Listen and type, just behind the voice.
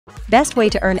Best way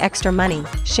to earn extra money,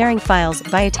 sharing files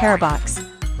via TeraBox.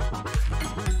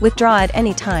 Withdraw at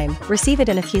any time, receive it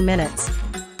in a few minutes.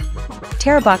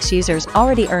 TeraBox users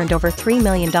already earned over $3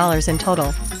 million in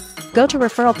total. Go to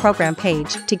referral program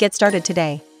page to get started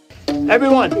today.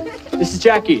 Everyone, this is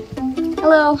Jackie.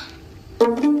 Hello.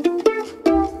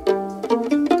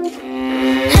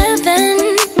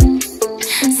 Heaven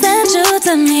sent you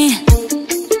to me.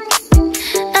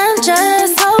 I'm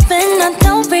just hoping I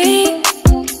don't repeat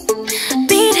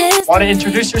his. Want to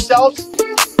introduce yourselves?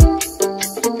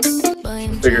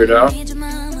 Figure it out.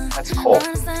 That's cool.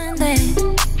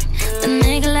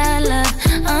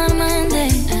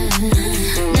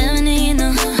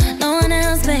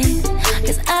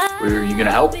 Were you gonna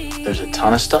help? There's a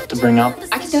ton of stuff to bring up.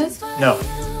 I can do it. No.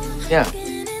 Yeah.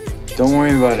 Don't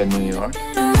worry about it, New York.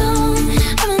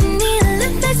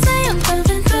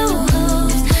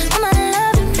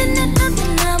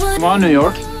 Come on, New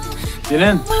York. Get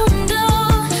in.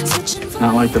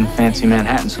 Not like them fancy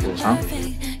Manhattan schools, huh?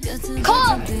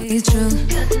 Call!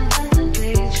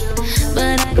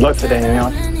 Good luck today, New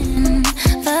York.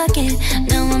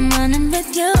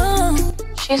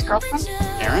 She's girlfriend?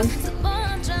 Aaron?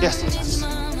 Yes.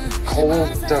 Cole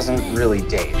doesn't really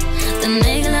date.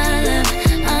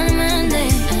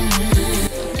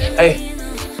 Hey,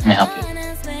 let me help you.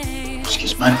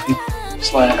 Excuse my feet.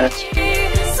 Slide ahead. I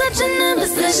don't know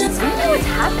what's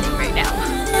happening right now.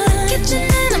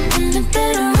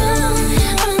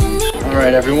 All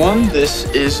right, everyone. This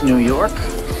is New York.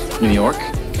 New York.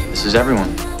 This is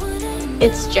everyone.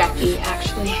 It's Jackie,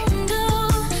 actually.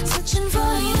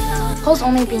 Cole's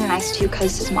only being nice to you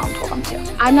because his mom told him to.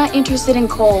 I'm not interested in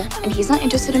Cole, and he's not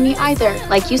interested in me either.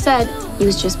 Like you said, he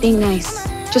was just being nice.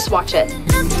 Just watch it.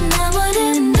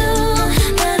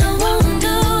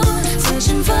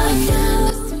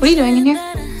 What are you doing in here?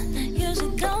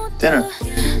 Dinner.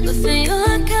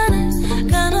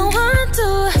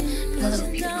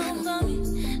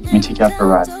 Let me take you out for a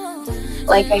ride.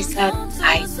 Like I said,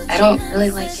 I don't really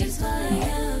like it.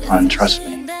 And trust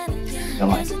me, you'll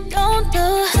like it.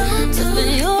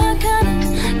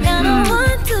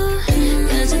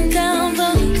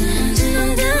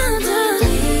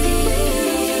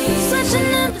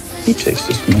 He takes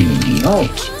this many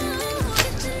notes.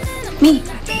 Me.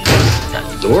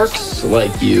 Dorks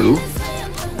like you.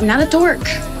 I'm not a dork.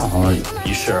 Oh,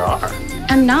 you sure are.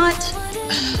 I'm not.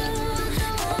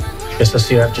 Guess I'll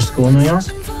see you after school, New York.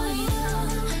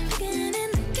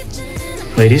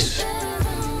 Ladies.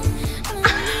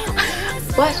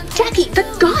 What? Jackie, the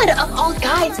god of all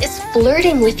guys is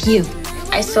flirting with you.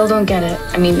 I still don't get it.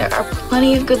 I mean, there are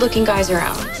plenty of good-looking guys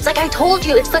around. It's like I told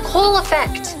you, it's the Cole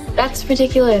effect. That's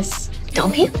ridiculous.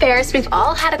 Don't be embarrassed. We've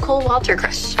all had a Cole Walter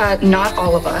crush. Not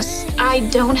all of us. I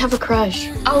don't have a crush.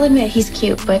 I'll admit he's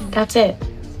cute, but that's it.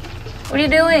 What are you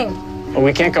doing? Well,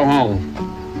 we can't go home.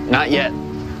 Not yet.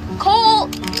 Cole!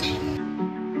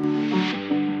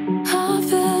 I've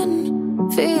been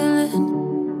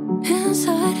feeling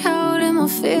inside out in my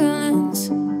feelings,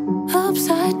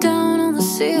 upside down on the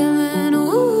ceiling.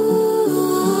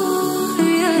 Ooh,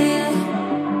 yeah.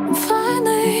 I'm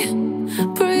finally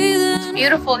breathing. It's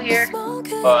beautiful here.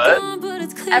 But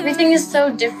Everything is so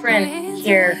different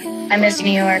here. I miss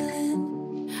New York.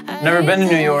 I've never been to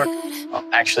New York. Well,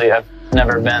 actually, I've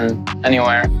never been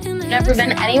anywhere. Never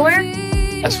been anywhere?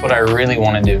 That's what I really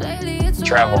want to do.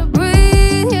 Travel.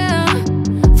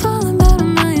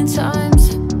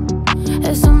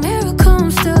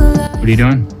 What are you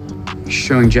doing?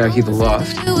 Showing Jackie the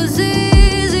loft.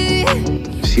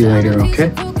 See you later, okay?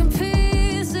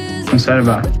 What's that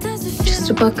about? Just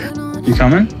a book. You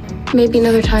coming? Maybe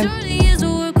another time.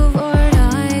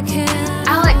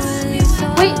 Alex!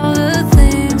 Wait!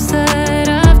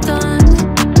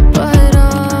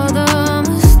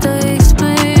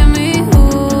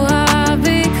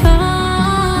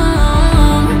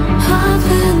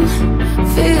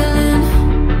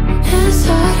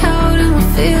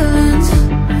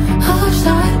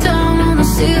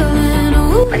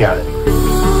 I got it.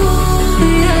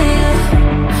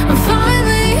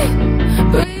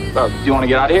 Do you want to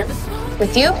get out of here?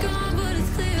 With you?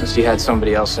 Since you had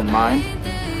somebody else in mind,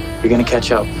 you're gonna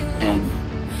catch up, and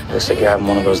it looks like you're having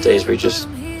one of those days where you just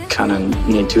kind of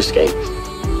need to escape.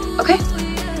 Okay.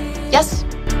 Yes.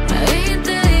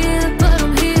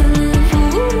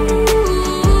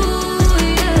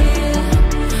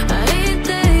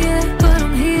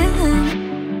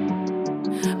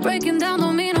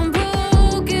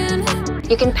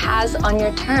 You can pass on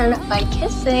your turn by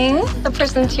kissing the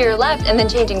person to your left and then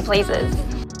changing places.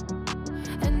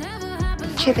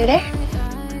 Truth or dare?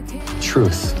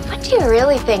 Truth. What do you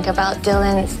really think about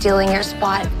Dylan stealing your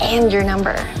spot and your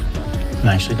number? I'm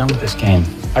actually done with this game.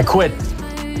 I quit.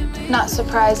 Not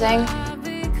surprising.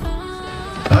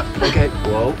 Okay,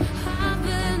 whoa.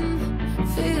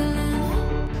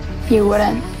 You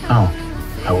wouldn't. Oh,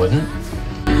 I wouldn't?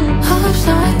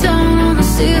 Upside down on the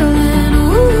ceiling.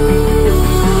 Ooh,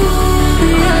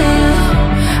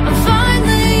 yeah. I'm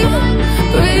finally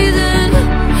breathing.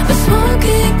 The smoke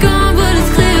ain't gone, but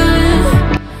it's clearing.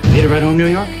 Need a ride home, New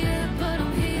York?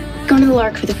 Going to the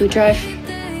Lark for the food drive.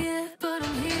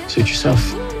 Suit yourself.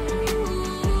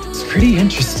 It's pretty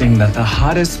interesting that the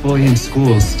hottest boy in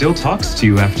school still talks to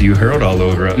you after you hurled all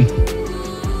over him.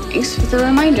 Thanks for the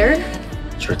reminder.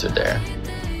 Truth or dare?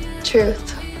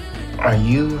 Truth. Are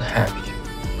you happy?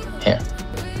 Here.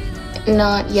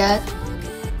 Not yet.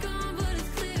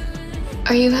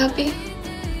 Are you happy?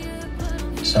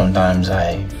 Sometimes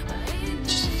I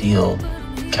just feel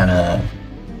kind of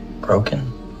broken.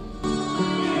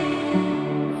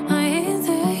 I ain't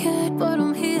there yet, but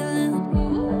I'm healing.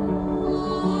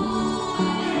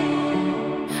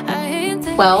 I ain't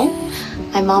there. Well,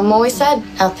 my mom always said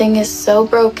nothing is so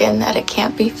broken that it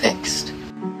can't be fixed.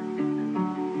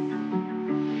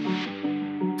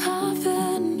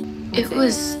 It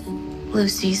was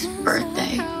Lucy's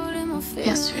birthday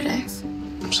yesterday.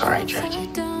 I'm sorry, Jackie.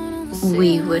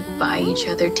 We would buy each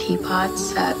other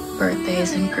teapots at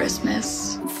birthdays and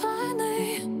Christmas.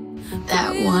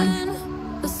 That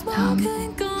one,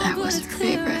 that was her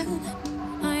favorite.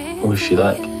 What was she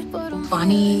like?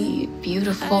 Funny,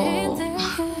 beautiful,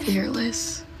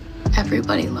 fearless.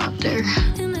 Everybody loved her.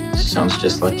 She sounds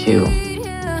just like you.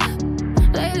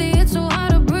 Lately it's so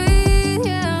hard to breathe,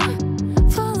 yeah.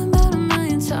 Falling about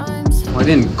 1,000,000 times. Why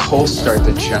didn't Cole start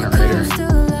the generator?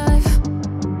 Still alive.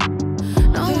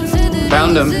 No, you said that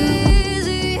Found him.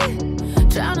 easy.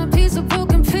 Trying to piece of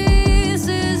broken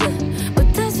pieces.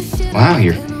 But that's the shit. Wow,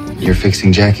 you're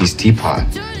fixing Jackie's teapot.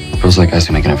 Feels like ice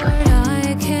to make an effort.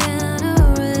 I can't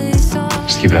erase all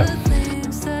Just keep it up.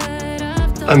 things that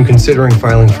I've I'm considering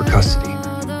filing for custody.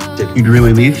 You'd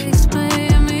really leave?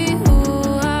 explained me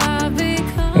who I've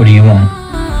become. What do you want?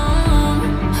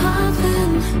 I've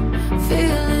been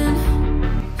feeling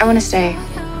I want to stay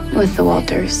with the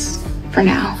Walters for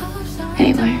now.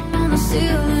 Anyway. on the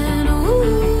ceiling. Ooh,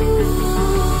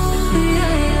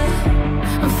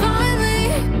 yeah. I'm finally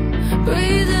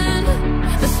breathing.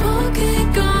 The smoke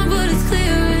ain't gone, but it's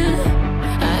clearing.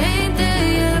 I ain't there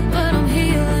yet, but I'm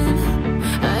healing.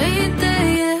 I ain't there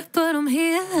yet, but I'm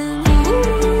healing. Ooh,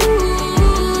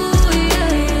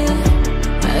 yeah.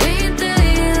 I ain't there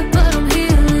yet, but I'm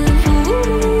healing. Ooh,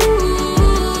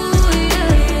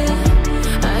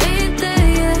 yeah. I ain't there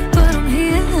yet, but I'm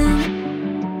healing.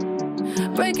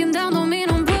 Breaking down don't mean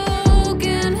I'm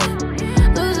broken.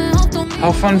 Losing hope don't mean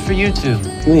How fun for you two.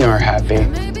 We are happy,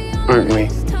 aren't we?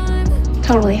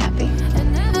 Totally happy. it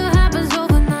never happens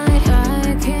overnight.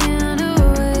 I can't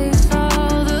erase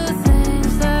all the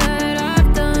things that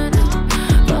I've done,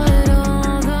 but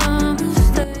all the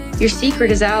mistakes. Your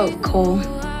secret is out, Cole.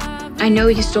 I know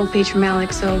you stole Paige from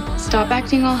Alex, so stop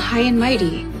acting all high and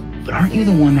mighty. But aren't you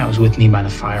the one that was with me by the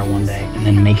fire one day and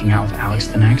then making out with Alex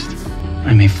the next?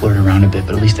 I may flirt around a bit,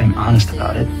 but at least I'm honest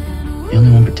about it. The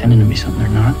only one pretending to be something they're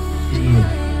not is you.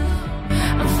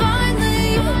 I'm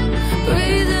finally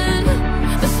breathing.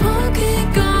 The smoke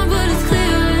ain't gone, but it's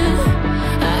clearing.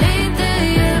 I ain't there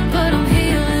yet, but I'm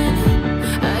healing.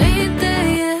 I ain't there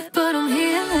yet, but I'm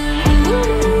healing. Ooh,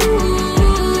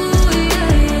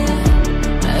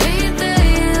 yeah. I ain't there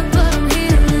yet, but I'm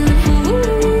healing. Ooh,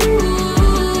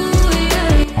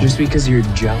 yeah. Just because you're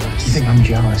jealous. You think I'm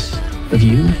jealous of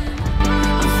you?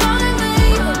 I'm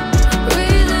finally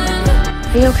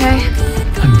breathing. Are you okay?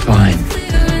 I'm fine. I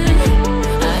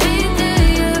ain't there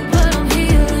yet, but I'm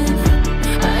healing.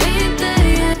 I ain't there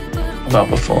yet, but How about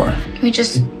before? Can we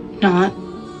just not?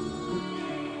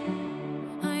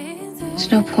 I ain't there.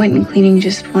 There's no point in cleaning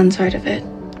just one side of it.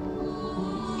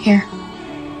 Here.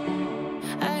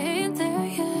 I ain't there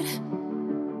yet.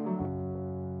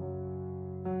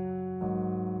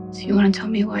 So you want to tell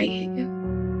me why I hate you?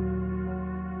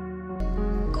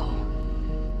 Cole.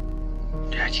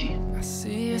 Jackie, I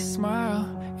see a smile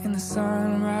in the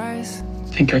sunrise.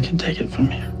 think I can take it from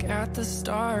here. Got the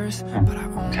stars, Oh, but I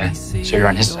only okay. see So you're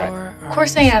on his your side. Of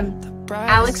course I am.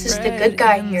 Alex is the good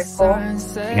guy here, Cole. I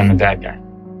think I'm the bad guy.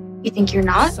 You think you're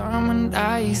not? Someone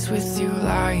nice with you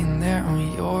lying there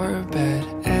on your bed.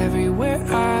 Everywhere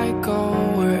I go,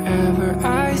 wherever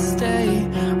I stay,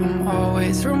 I'm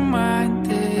always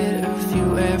reminded of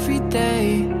you every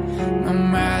day. No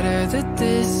matter the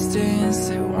distance,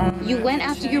 it won't. You went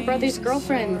went after your brother's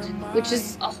girlfriend, which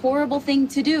is a horrible thing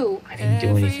to do. I didn't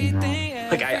do anything wrong.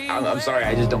 Like, I'm sorry,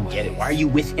 I just don't get it. Why are you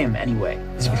with him anyway?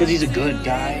 Is it because he's a good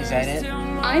guy? Is that it?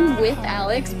 I'm with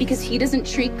Alex because he doesn't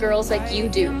treat girls like you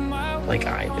do. Like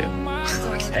I do.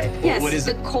 Okay. Yes, What is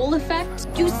the it? Cole effect.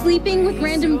 You sleeping with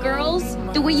random girls,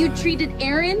 the way you treated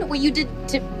Aaron, what you did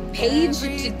to Paige,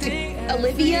 to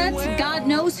Olivia, to God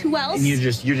knows who else. And you're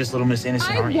just Little Miss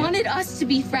Innocent, aren't I you? wanted us to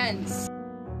be friends.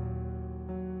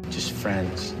 Just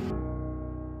friends.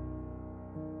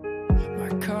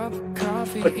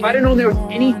 But if I'd have known there was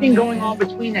anything going on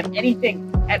between them,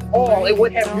 anything at all, it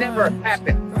would have never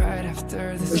happened.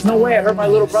 There's no way I hurt my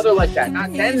little brother like that.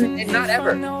 Not then and not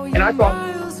ever. And I thought,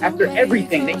 after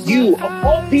everything, that you, of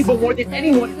all people more than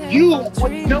anyone, you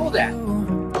would know that.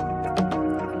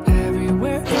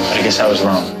 I guess I was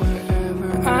wrong.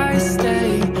 I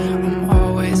stay, I'm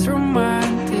always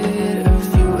reminded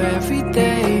of you every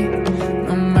day.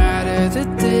 No matter the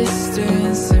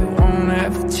distance, it won't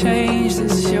ever change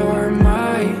this. You're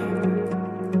my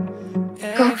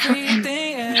Go help him.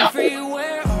 No.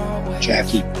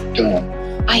 Jackie, don't.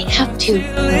 I have to.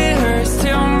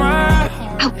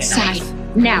 Outside,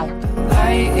 now.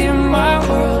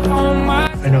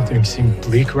 I know things seem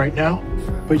bleak right now,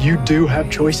 but you do have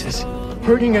choices.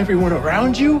 Hurting everyone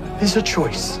around you is a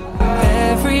choice.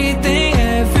 Everything,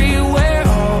 everywhere,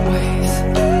 always.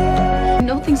 I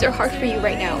know things are hard for you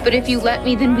right now, but if you let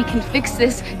me, then we can fix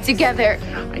this together.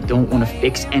 I don't want to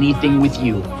fix anything with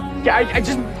you.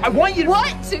 I want you to...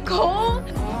 What, Cole?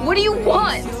 What do you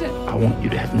want? I want you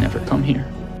to have never come here.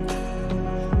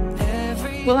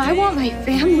 Well, I want my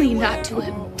family not to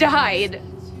have died.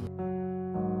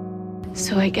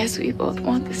 So I guess we both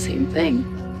want the same thing.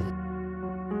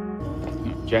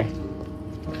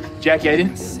 Jackie, I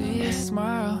didn't... See a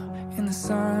smile in the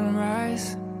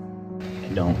sunrise. I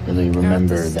don't really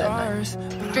remember that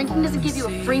night. Drinking doesn't give you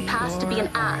a free pass to be an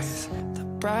ass. The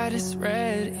brightest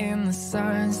red in the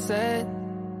sunset.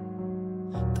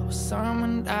 Those summer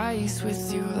nights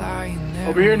with you lying there.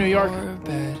 Over here, New York. In your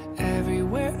bed.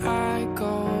 Everywhere I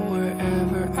go,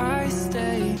 wherever I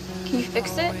stay. Can you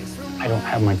fix it? I don't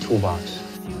have my toolbox.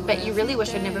 Bet you really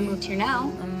wish I'd never moved here now.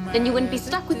 Then you wouldn't be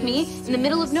stuck with me in the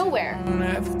middle of nowhere.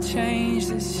 Never change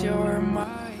this, you're mine.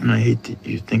 And I hate that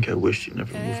you think I wish you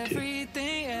never moved here.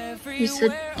 You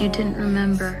said you didn't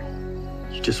remember.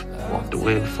 You just walked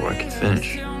away before I could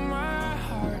finish.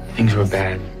 Things were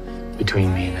bad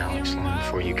between me and Alex long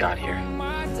before you got here.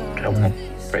 I won't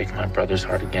break my brother's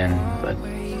heart again, but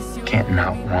can't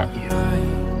not want you.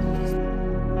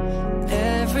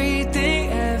 Everything,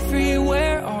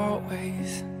 everywhere,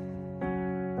 always.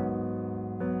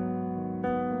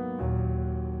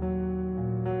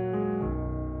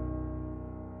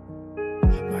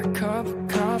 My cup of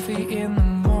coffee in the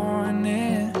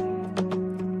morning,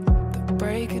 the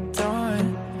break of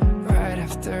dawn, right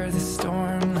after the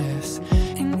storm lifts.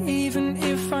 And even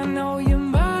if I know you're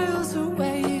miles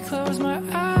away, close my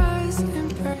eyes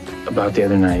and pray. About the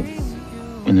other night,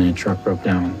 and then a truck broke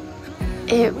down.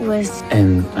 It was...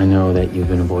 And I know that you've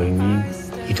been avoiding me.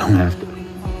 You don't have to.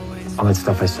 All that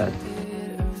stuff I said.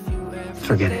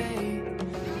 Forget it.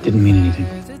 Didn't mean anything.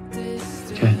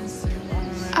 Okay?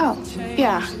 Oh,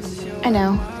 yeah, I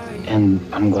know. And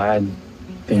I'm glad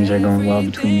things are going well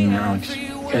between you and Alex.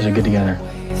 You guys are good together.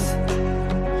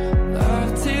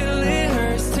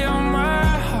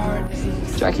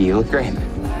 Jackie, you look great.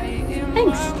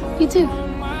 Thanks, you too.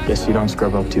 Guess you don't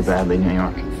scrub up too badly, New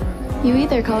York. You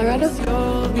either, Colorado.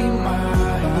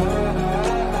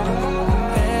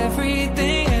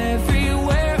 Everything,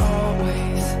 everywhere,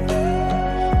 always.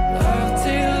 Love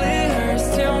till it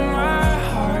hurts, till my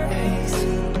heart aches.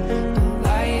 The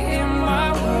light in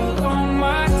my world on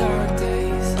my dark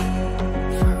days.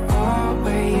 For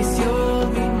always, you'll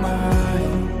be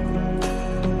mine.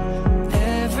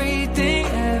 Everything,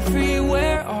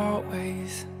 everywhere,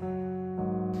 always.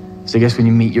 So I guess when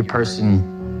you meet your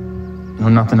person, you know,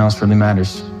 nothing else really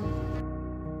matters.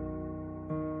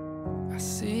 I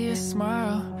see a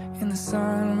smile in the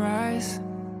sunrise.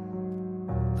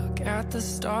 Look at the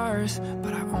stars,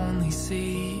 but I only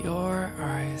see your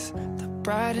eyes. The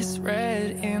brightest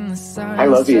red in the sunset. I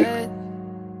love you.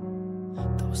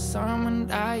 Those summer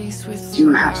nights with You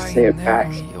don't have to say it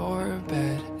back.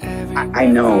 I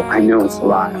know it's a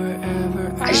lot.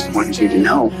 I just wanted you to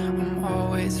know. I'm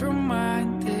always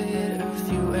reminded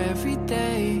of you every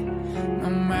day. No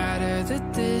matter the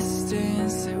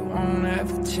distance, it won't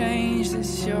ever change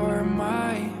this. You're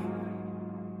my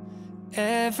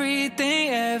everything,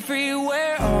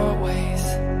 everywhere, always.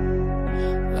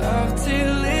 Love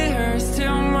till it hurts,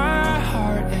 till my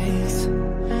heart aches.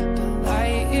 The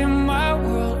light in my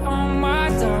world on my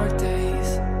dark days.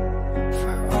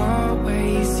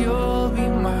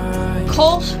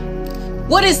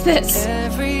 What is this?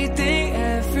 Everything,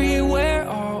 everywhere,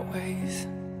 always.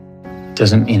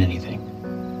 Doesn't mean anything.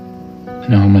 I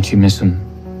know how much you miss him.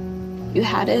 You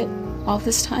had it all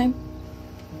this time?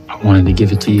 I wanted to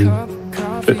give it to you,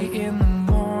 but In the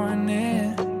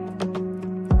morning,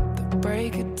 the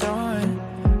break of dawn,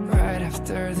 right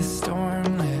after the storm.